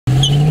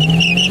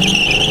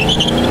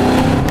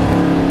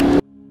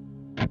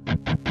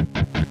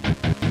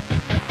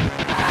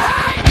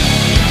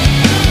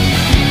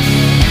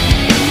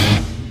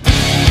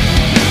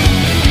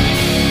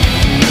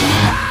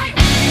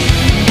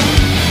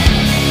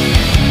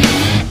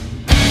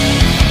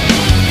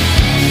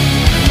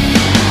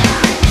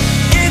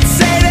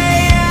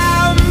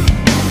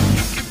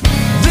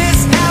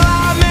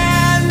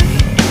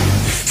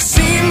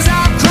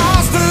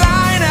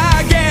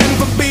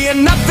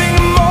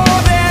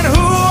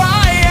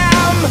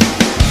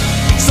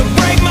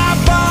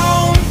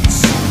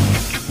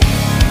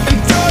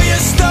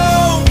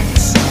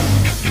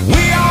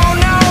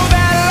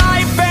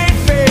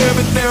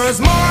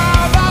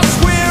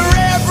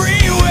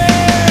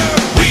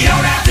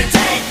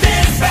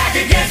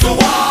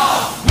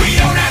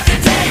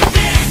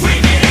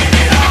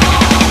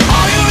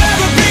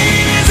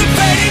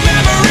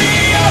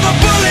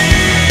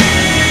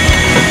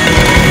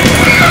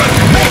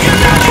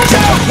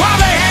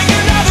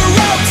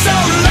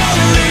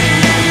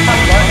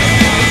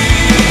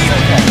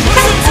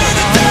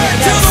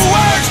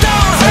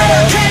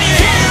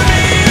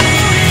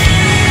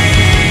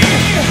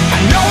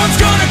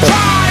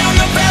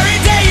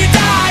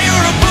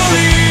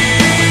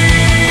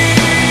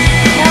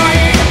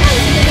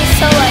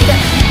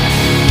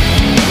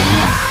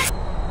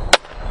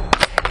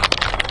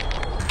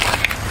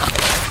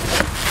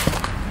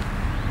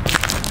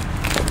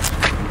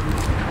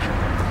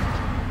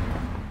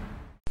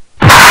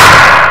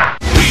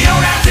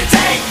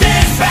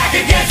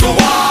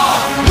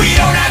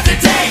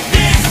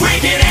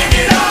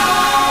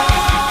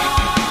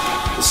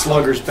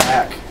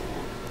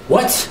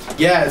What?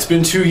 Yeah, it's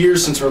been 2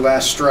 years since her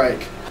last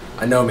strike.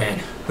 I know, man.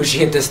 Who'd she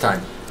hit this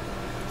time?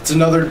 It's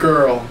another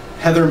girl,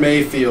 Heather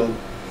Mayfield.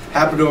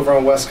 Happened over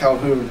on West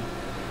Calhoun.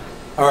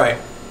 Alright.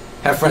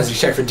 Have forensics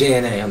check for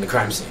DNA on the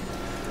crime scene.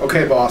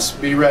 Okay, boss.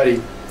 Be ready.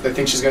 They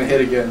think she's gonna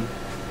hit again.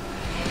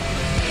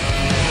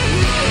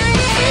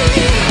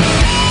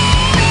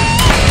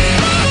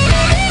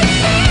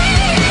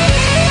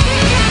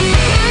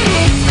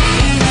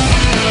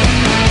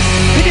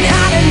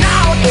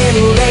 And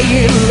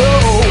laying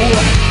low,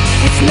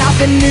 it's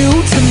nothing new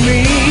to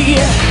me.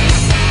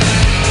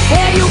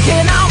 And you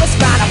can always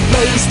find a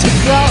place to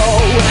go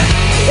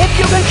if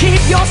you can keep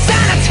your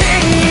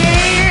sanity.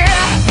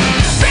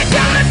 Break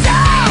down the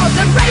doors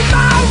and break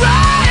my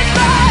right,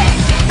 but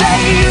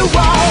they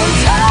won't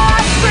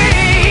touch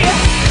me.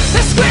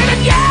 They're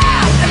screaming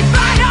yeah and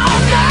fight all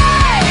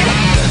night.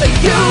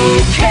 You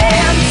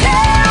can't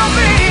tell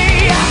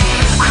me.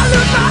 I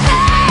lose my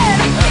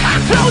head, I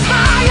close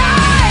my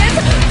eyes.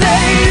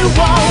 They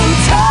won't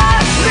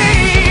touch me,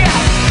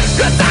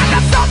 'cause I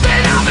got something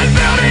I've been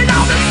building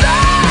on the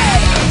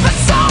side for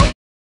so long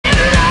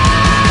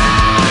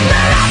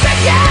that I can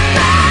get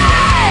me.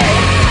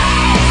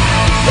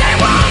 They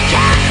won't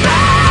catch me.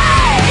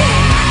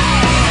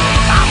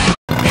 I'm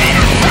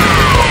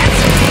innocent.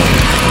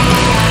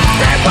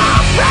 They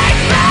won't break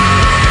me.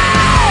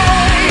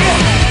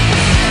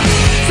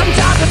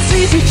 Sometimes it's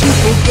easy to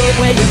forget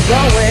where you're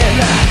going.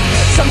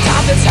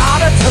 Sometimes it's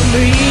harder to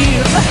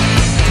leave.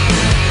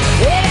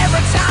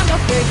 Every time you're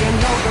thinking,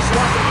 know just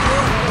what you're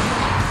doing.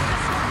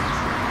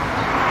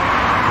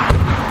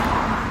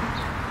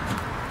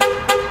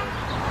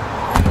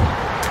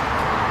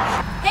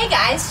 Hey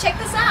guys, check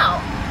this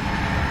out.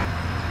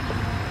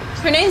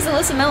 Her name's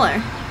Alyssa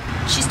Miller.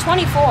 She's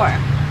 24.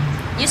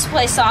 Used to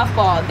play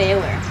softball at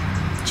Baylor.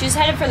 She was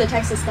headed for the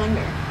Texas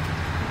Thunder.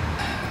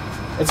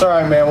 It's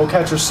alright, man. We'll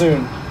catch her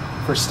soon.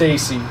 For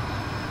Stacy.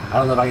 I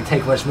don't know if I can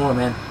take much more,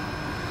 man.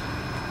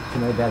 Too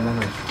many bad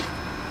memories.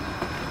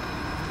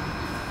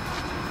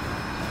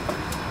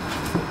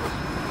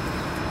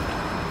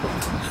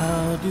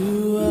 How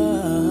do I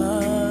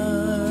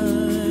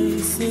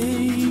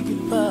say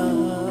goodbye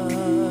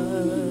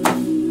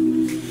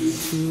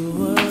to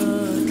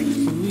what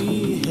we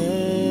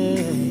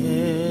had?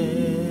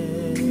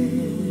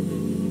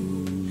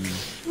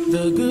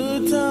 The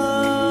good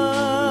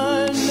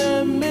times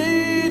that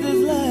made us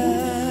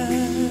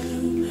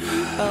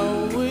laugh,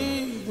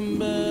 outweigh them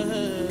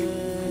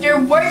bad.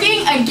 You're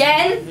working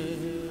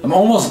again? I'm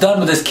almost done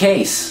with this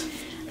case.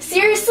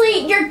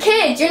 Seriously, you're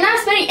kids. You're not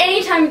spending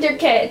any time with your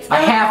kids.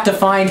 I have to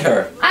find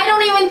her. I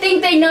don't even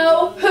think they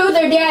know who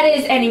their dad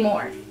is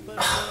anymore.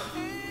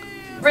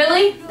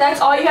 Really?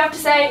 That's all you have to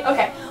say?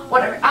 Okay,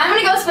 whatever. I'm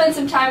gonna go spend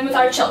some time with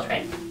our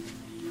children.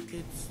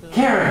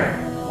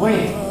 Karen,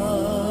 wait.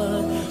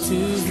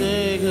 To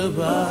say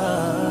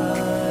goodbye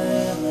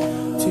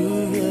to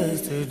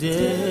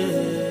yesterday.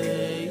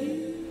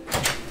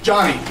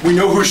 Johnny, we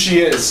know who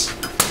she is.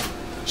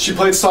 She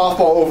played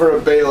softball over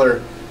at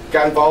Baylor.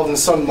 Got involved in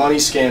some money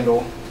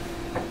scandal.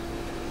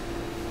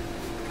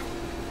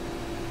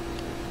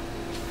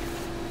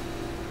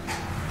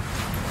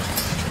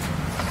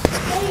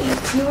 Hey,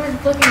 you were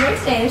looking great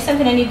today. There's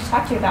something I need to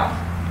talk to you about.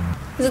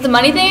 Is it the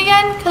money thing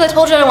again? Because I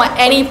told you I don't want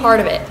any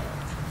part of it.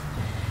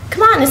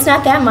 Come on, it's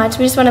not that much.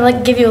 We just want to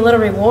give you a little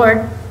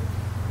reward.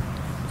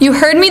 You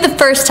heard me the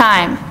first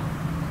time.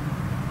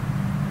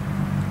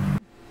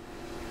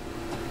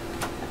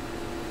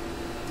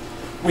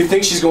 We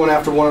think she's going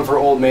after one of her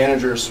old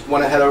managers.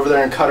 Want to head over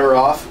there and cut her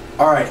off?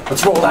 Alright,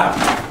 let's roll out.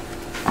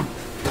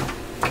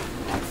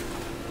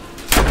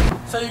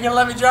 So you're gonna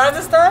let me drive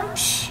this time?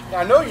 Shh.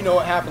 I know you know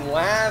what happened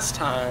last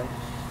time.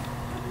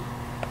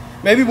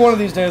 Maybe one of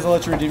these days I'll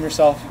let you redeem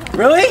yourself.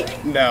 Really?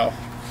 No.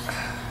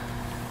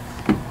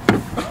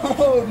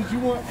 Oh, did you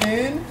want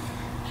in?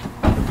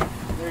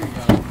 There you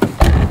go.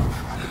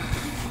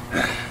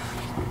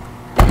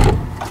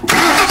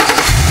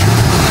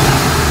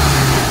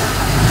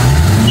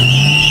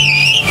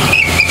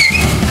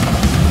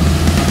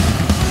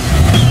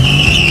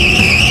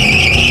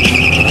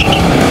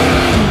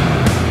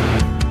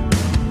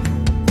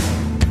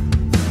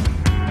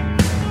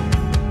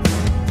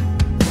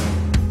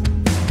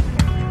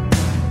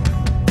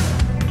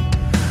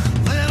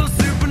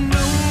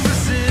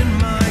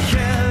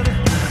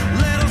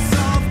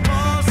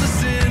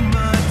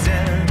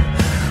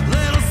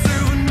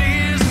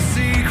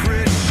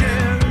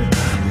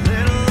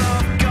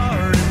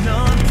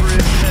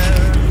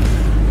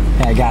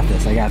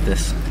 I got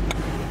this.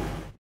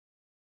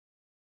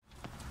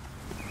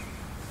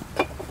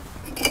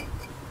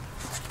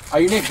 Are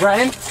you Nick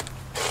Brennan?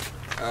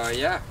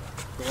 Yeah.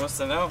 Who wants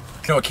to know?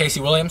 You know Casey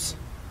Williams?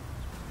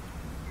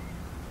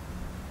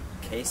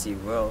 Casey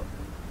Will?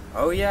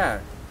 Oh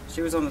yeah,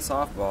 she was on the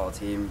softball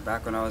team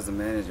back when I was the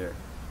manager.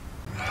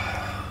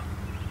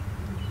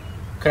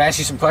 Could I ask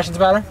you some questions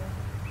about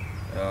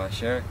her?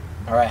 Sure.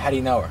 Alright, how do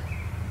you know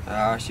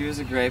her? She was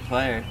a great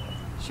player.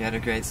 She had a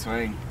great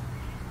swing.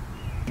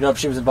 You know if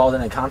she was involved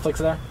in any conflicts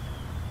there?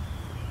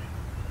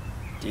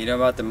 Do you know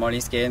about the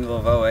money scandal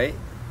of '08?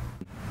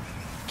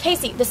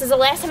 Casey, this is the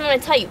last time I'm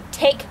gonna tell you.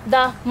 Take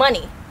the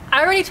money.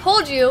 I already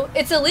told you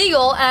it's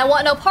illegal and I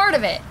want no part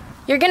of it.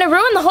 You're gonna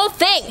ruin the whole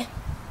thing.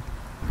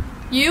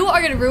 You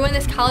are gonna ruin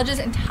this college's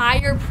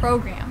entire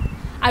program.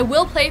 I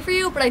will play for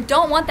you, but I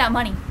don't want that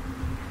money.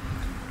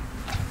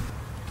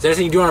 Is there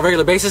anything you do on a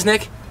regular basis,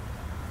 Nick?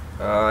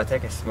 I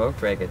take a smoke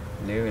break at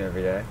noon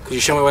every day. Could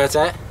you show me where that's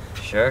at?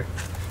 Sure.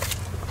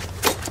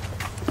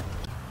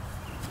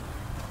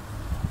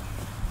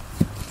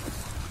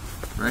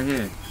 Right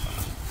here.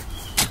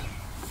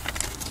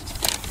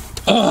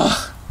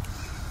 Ugh.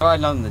 Oh, I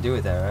had nothing to do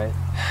with that, right?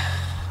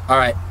 All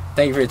right.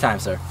 Thank you for your time,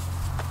 sir.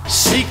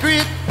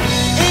 Secret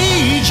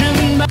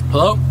agent.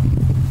 Hello?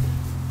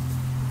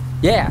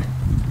 Yeah.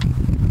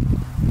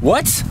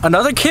 What?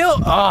 Another kill?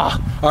 Ah.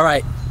 All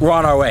right. We're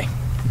on our way.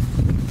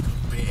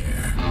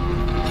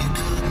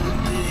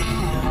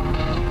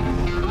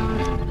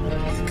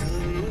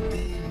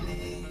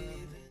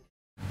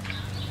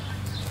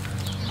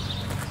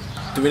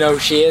 Do we know who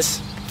she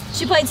is?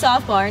 She played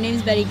softball. Her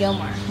name's Betty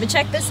Gilmore. But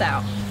check this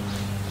out.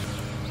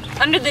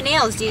 Under the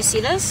nails, do you see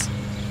this?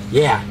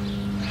 Yeah.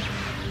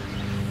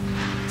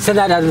 Send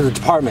that out to the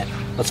department.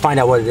 Let's find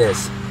out what it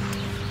is.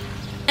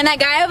 And that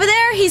guy over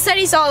there, he said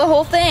he saw the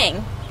whole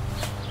thing.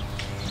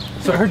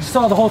 So I heard you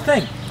saw the whole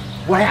thing.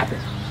 What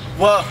happened?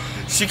 Well,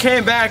 she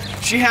came back,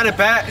 she had a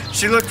bat,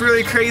 she looked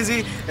really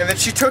crazy, and then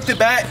she took the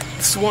bat,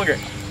 swung it.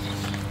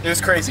 It was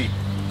crazy.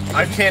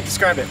 I can't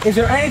describe it. Is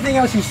there anything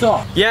else you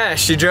saw? Yeah,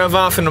 she drove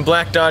off in a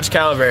black Dodge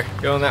Caliber,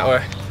 going that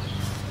way.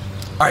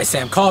 All right,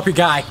 Sam, call up your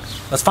guy.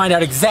 Let's find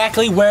out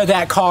exactly where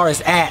that car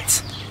is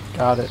at.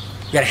 Got it.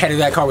 You gotta head to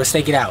that car, we'll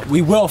stake it out.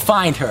 We will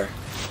find her.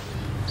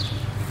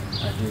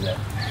 I do that.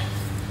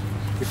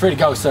 You're free to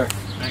go, sir.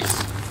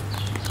 Thanks.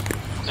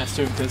 Nice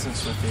doing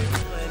business with you.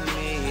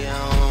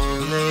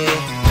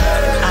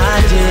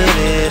 I did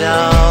it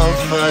all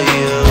for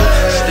you.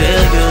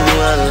 Still you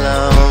were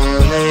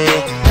lonely.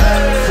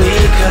 We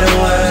could have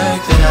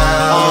worked it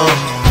out,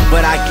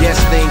 but I guess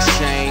things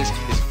change.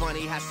 It's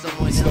funny how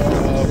someone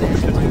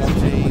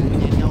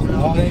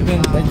Oh,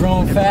 they're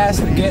growing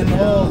fast, they're getting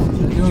old,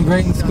 they're doing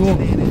great in school.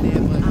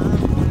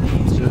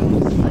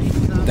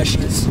 There she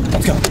is.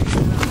 Let's go.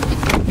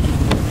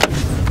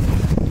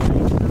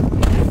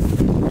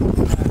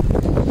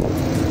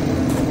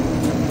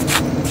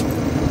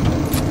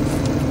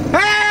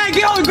 Hey,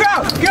 get on the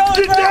ground! Get on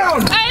the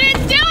ground! I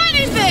didn't do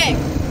anything!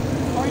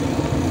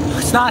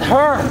 It's not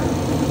her.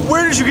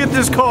 Where did you get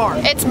this car?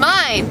 It's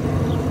mine.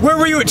 Where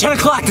were you at 10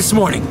 o'clock this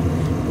morning?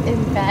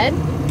 In bed,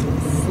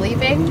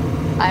 sleeping.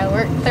 I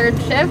work third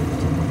shift.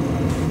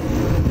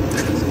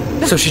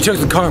 So she took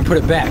the car and put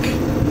it back.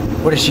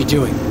 What is she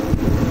doing?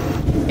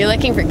 You're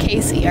looking for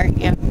Casey, aren't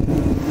you?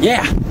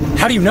 Yeah.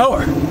 How do you know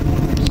her?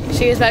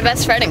 She was my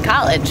best friend in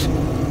college.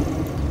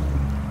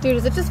 Dude,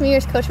 is it just me or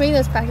is Coach making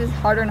those practices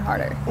harder and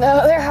harder?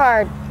 No, they're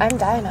hard. I'm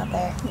dying out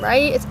there.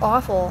 Right? It's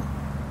awful.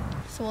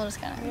 So we'll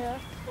just kind of... Yeah.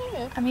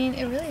 I mean,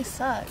 it really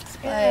sucks,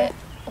 but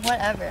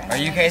whatever. Are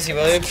you Casey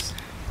Williams?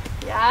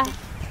 Yeah.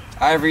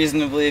 I have reason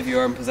to believe you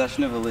are in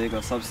possession of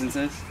illegal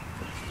substances.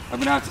 I'm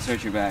gonna have to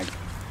search your bag.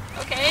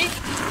 Okay.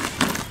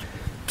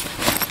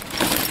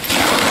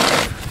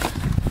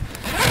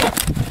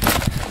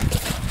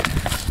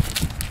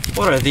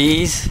 What are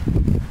these?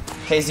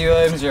 Casey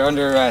Williams, you're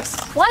under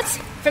arrest. What?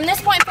 From this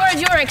point forward,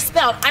 you are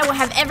expelled. I will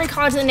have every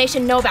college in the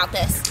nation know about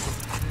this.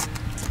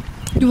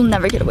 You will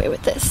never get away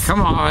with this. Come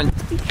on.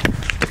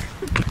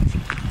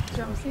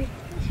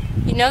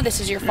 You know this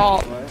is your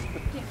fault.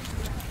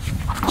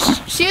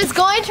 She was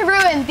going to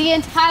ruin the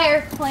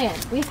entire plan.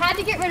 We had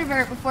to get rid of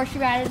her before she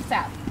ratted us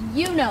out.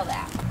 You know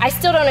that. I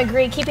still don't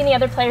agree. Keeping the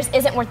other players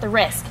isn't worth the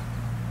risk.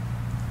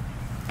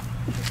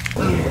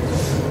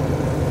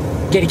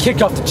 Getting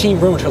kicked off the team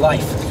ruined her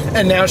life.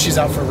 And now she's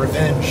out for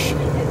revenge.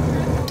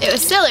 It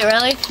was silly,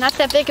 really. Not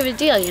that big of a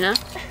deal, you know?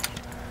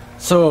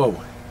 So,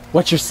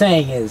 what you're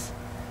saying is,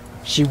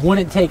 she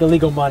wouldn't take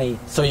illegal money,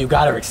 so you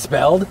got her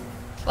expelled?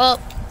 Well,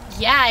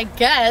 yeah, I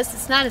guess.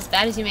 It's not as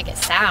bad as you make it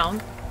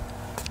sound.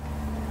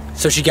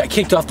 So she got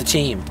kicked off the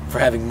team for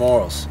having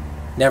morals,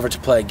 never to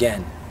play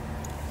again.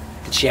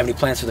 Did she have any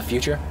plans for the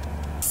future?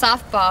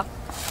 Softball.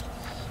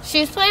 She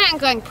was planning on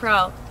going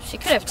pro. She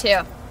could have, too.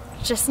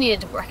 Just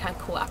needed to work on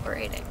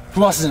cooperating.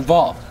 Who else is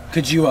involved?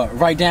 Could you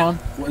write down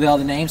all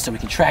the names so we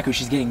can track who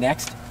she's getting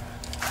next?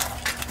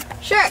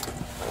 Sure.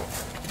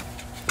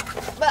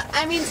 But,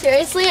 I mean,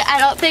 seriously, I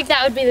don't think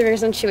that would be the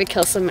reason she would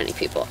kill so many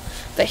people.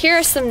 But here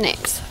are some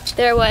names.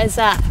 There was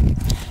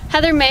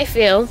Heather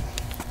Mayfield.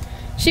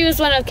 She was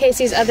one of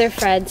Casey's other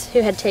friends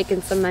who had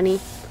taken some money.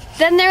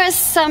 Then there was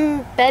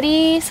some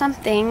Betty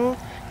something,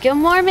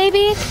 Gilmore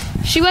maybe?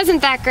 She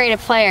wasn't that great a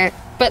player,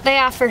 but they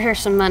offered her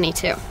some money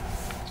too.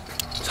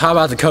 So how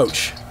about the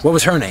coach? What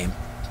was her name?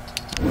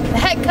 The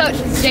head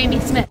coach was Jamie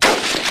Smith.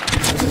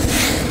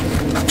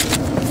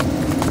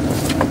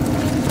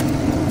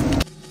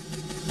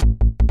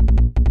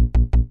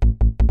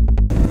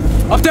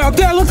 Up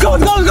there, let's go,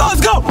 let's go, let's go,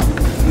 let's go!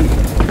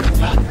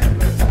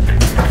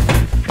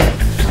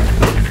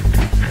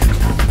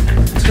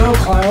 Let's go,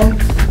 clown.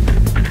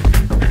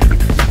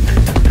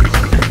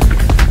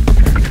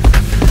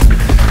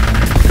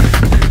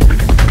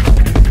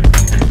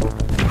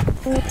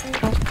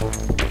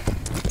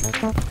 This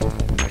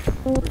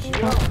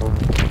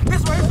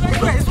way.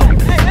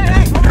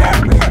 Hey, over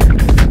here.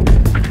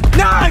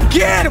 Not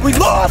again! We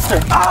lost her!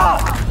 Ah!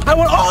 I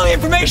want all the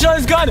information on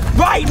this gun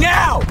right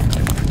now!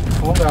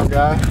 Calm down,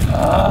 guy.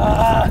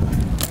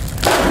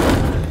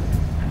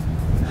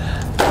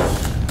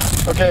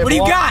 Okay. What do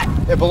you got?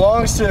 It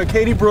belongs to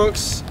Katie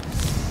Brooks,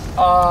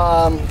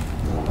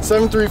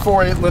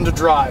 7348 Linda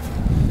Drive.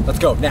 Let's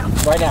go now.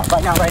 Right now. Let's go.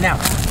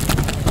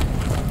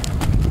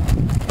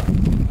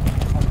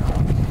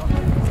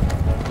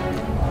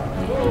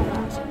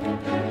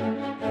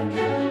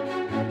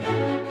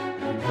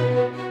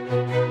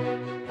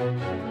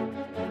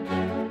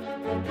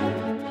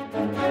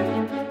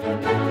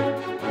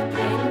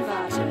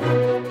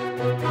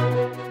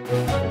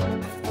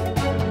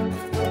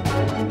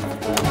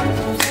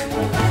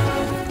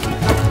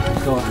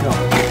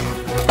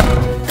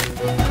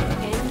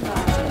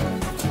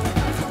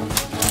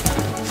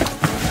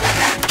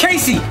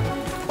 Casey!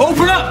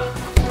 Open up!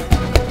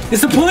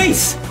 It's the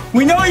police!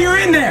 We know you're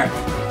in there!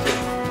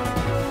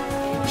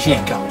 She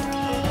ain't coming.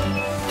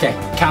 Okay,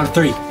 count to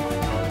 3.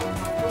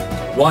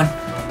 1,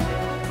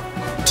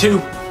 2,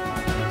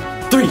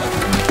 3.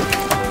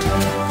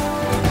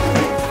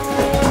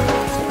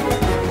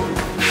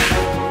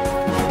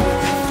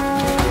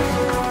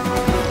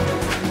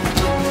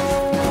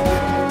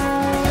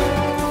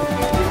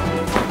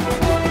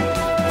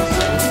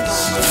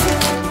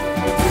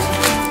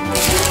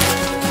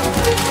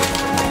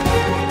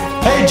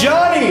 Hey,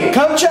 Johnny,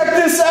 come check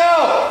this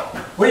out.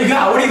 What do you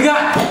got?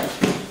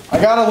 I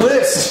got a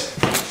list.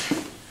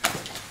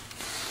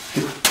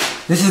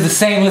 This is the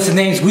same list of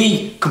names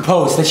we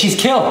composed that she's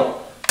killed.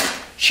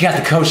 She got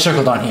the code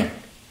circled on here.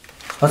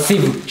 Let's see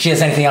if she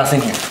has anything else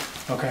in here.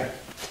 Okay.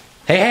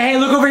 Hey,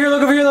 look over here.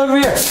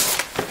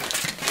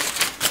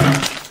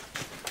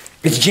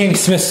 It's Jamie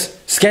Smith's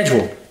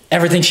schedule.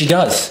 Everything she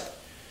does.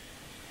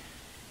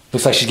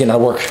 Looks like she's getting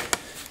out of work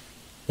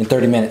in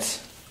 30 minutes.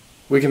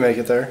 We can make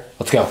it there.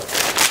 Let's go.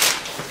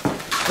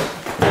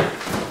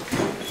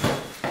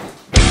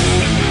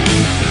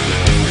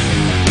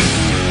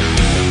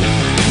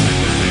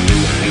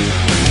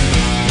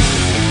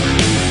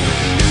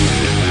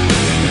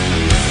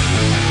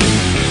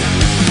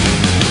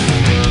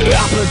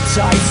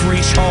 Appetites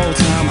reach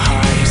all-time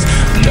highs.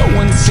 No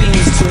one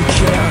seems to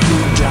care who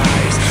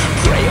dies.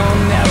 Prey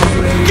on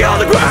every Get on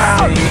the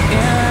ground!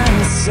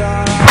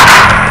 inside.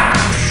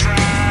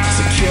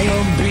 To kill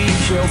or be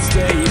killed,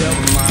 state of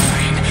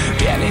mind.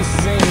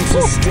 Anything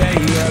to stay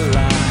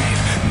alive.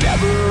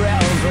 Never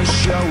ever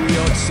show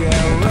your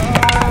terror.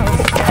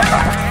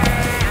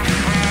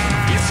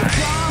 It's a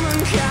common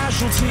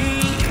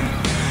casualty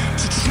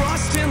to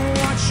trust in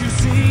what you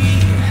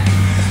see.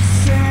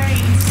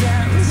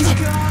 Satan's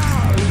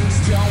scars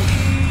don't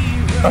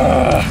even.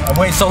 I'm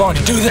waiting so long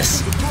to do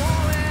this.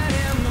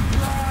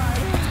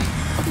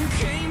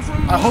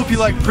 I hope you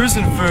like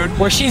prison food.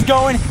 Where she's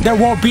going, there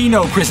won't be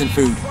no prison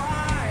food.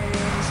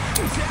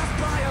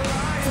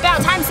 It's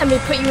about time somebody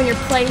put you in your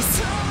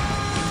place.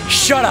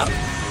 Shut up.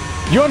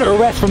 You're under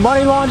arrest for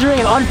money laundering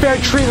and unfair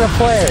treatment of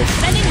players.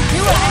 I didn't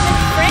do it. I'm a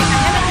friend. I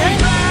haven't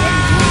done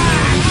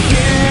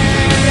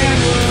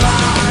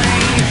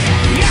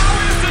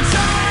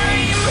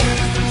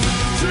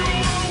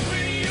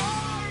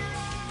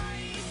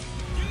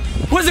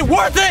it. Was it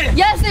worth it?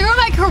 Yes, they ruined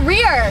my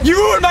career. You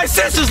ruined my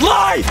sister's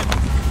life!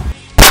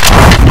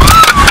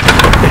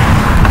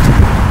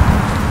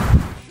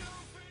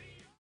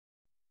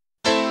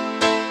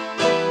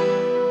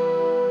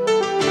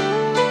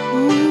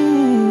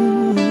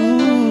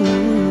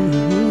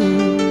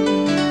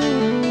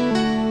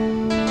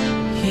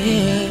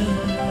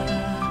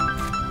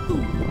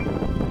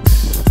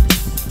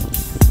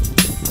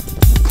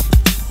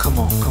 Come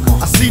on.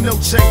 I see no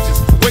changes.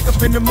 Wake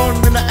up in the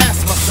morning and I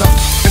ask myself,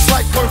 it's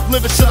like worth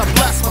living, should I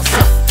blast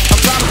myself? I'm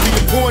tired of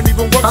being poor and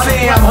even worse.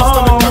 Honey, I'm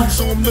home.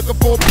 So I'm looking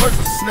for a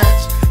person to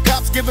snatch.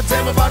 Cops give a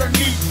damn about a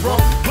need, bro.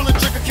 Pull a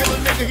trigger, kill a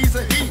nigga, he's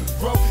a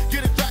hero.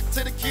 Get it back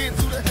to the kids,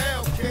 who the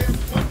hell cares?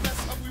 One less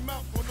hungry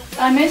mouth on the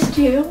I missed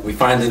you. We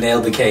finally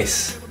nailed the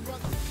case.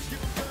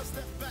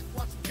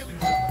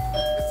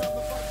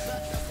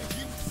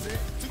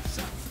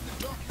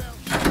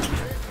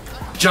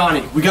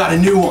 Johnny, we got a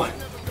new one.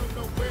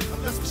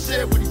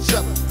 with each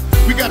other.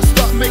 We gotta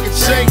start making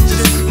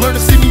changes. Learn to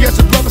see me as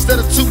a brother instead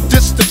of two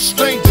distant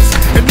strangers.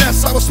 And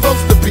that's how it's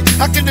supposed to be.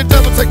 How can the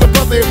devil take a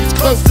brother if he's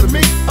close to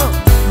me?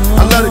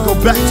 I let it go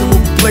back to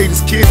when we played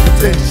as kids, but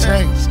then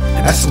changed.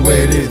 That's the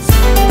way it is.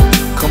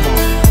 Come on.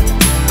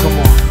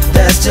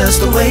 That's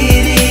just the way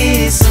it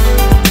is.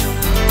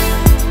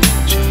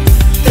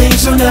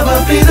 Things will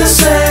never be the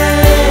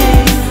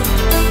same.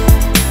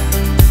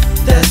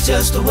 That's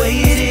just the way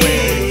it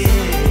is.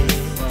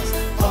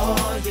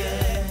 Oh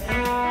yeah.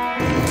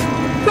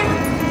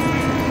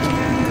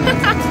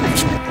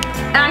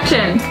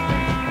 Action.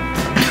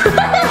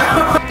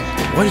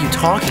 What are you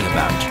talking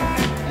about?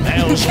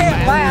 You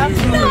can't laugh. No,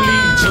 I'm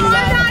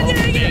not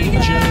gonna get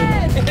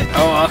it.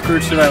 How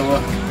awkward should I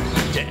look?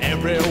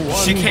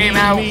 She came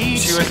out,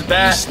 she was a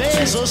bat,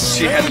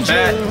 she had a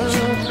bat,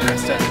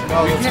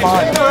 No, it's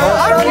fine.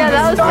 Yeah,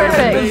 that was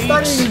perfect.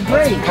 Studying is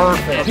great.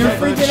 Perfect. You're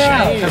freaking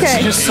out.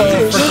 Okay. You're so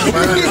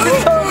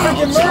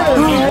freaking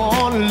I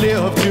want to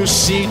live to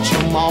see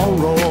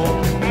tomorrow.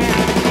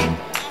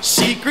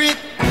 Secret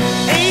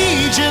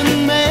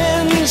agent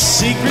man,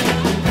 secret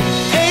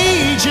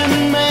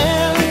agent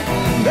man.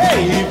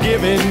 They've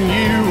given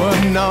you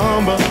a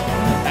number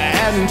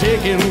and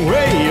taken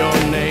away your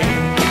name.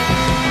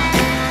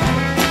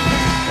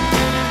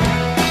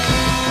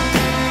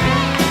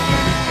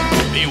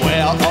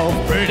 Beware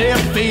of pretty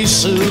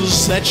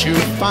faces that you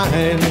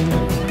find.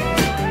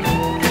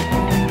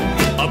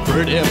 A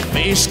pretty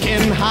face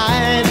can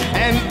hide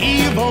an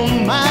evil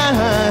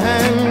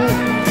mind.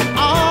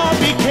 Oh,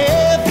 be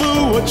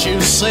careful what you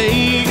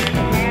say,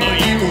 or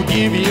you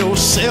give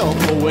yourself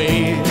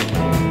away.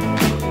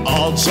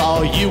 Odds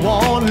are you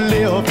won't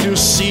live to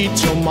see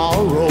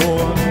tomorrow.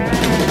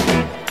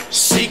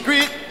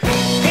 Secret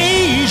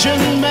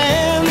Asian